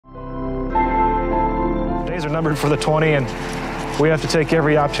days are numbered for the 20, and we have to take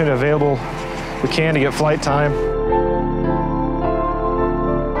every opportunity available we can to get flight time.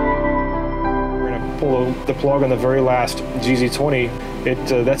 We're going to pull the plug on the very last GZ-20.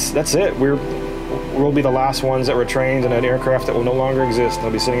 That's it. We'll be the last ones that were trained in an aircraft that will no longer exist.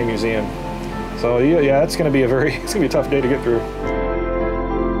 They'll be sitting in a museum. So yeah, it's going to be a tough day to get through.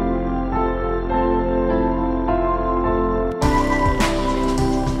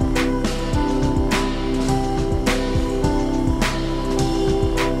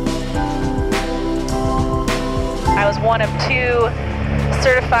 I was one of 2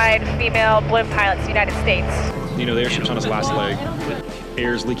 certified female blimp pilots in the United States. You know, the airship's on its last leg.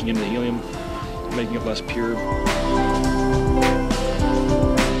 Air is leaking into the helium, making it less pure.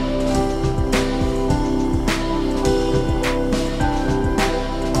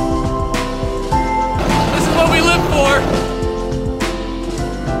 This is what we live for.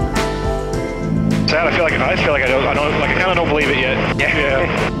 Sad. I feel like I kind of don't believe it yet.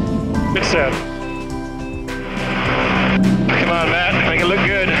 Yeah. It's sad. Come on, Matt. Make it look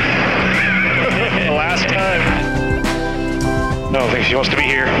good. The last time. No, I think she wants to be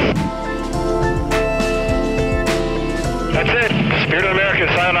here. That's it. Spirit of America,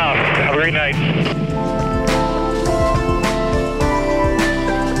 sign off. Have a great night.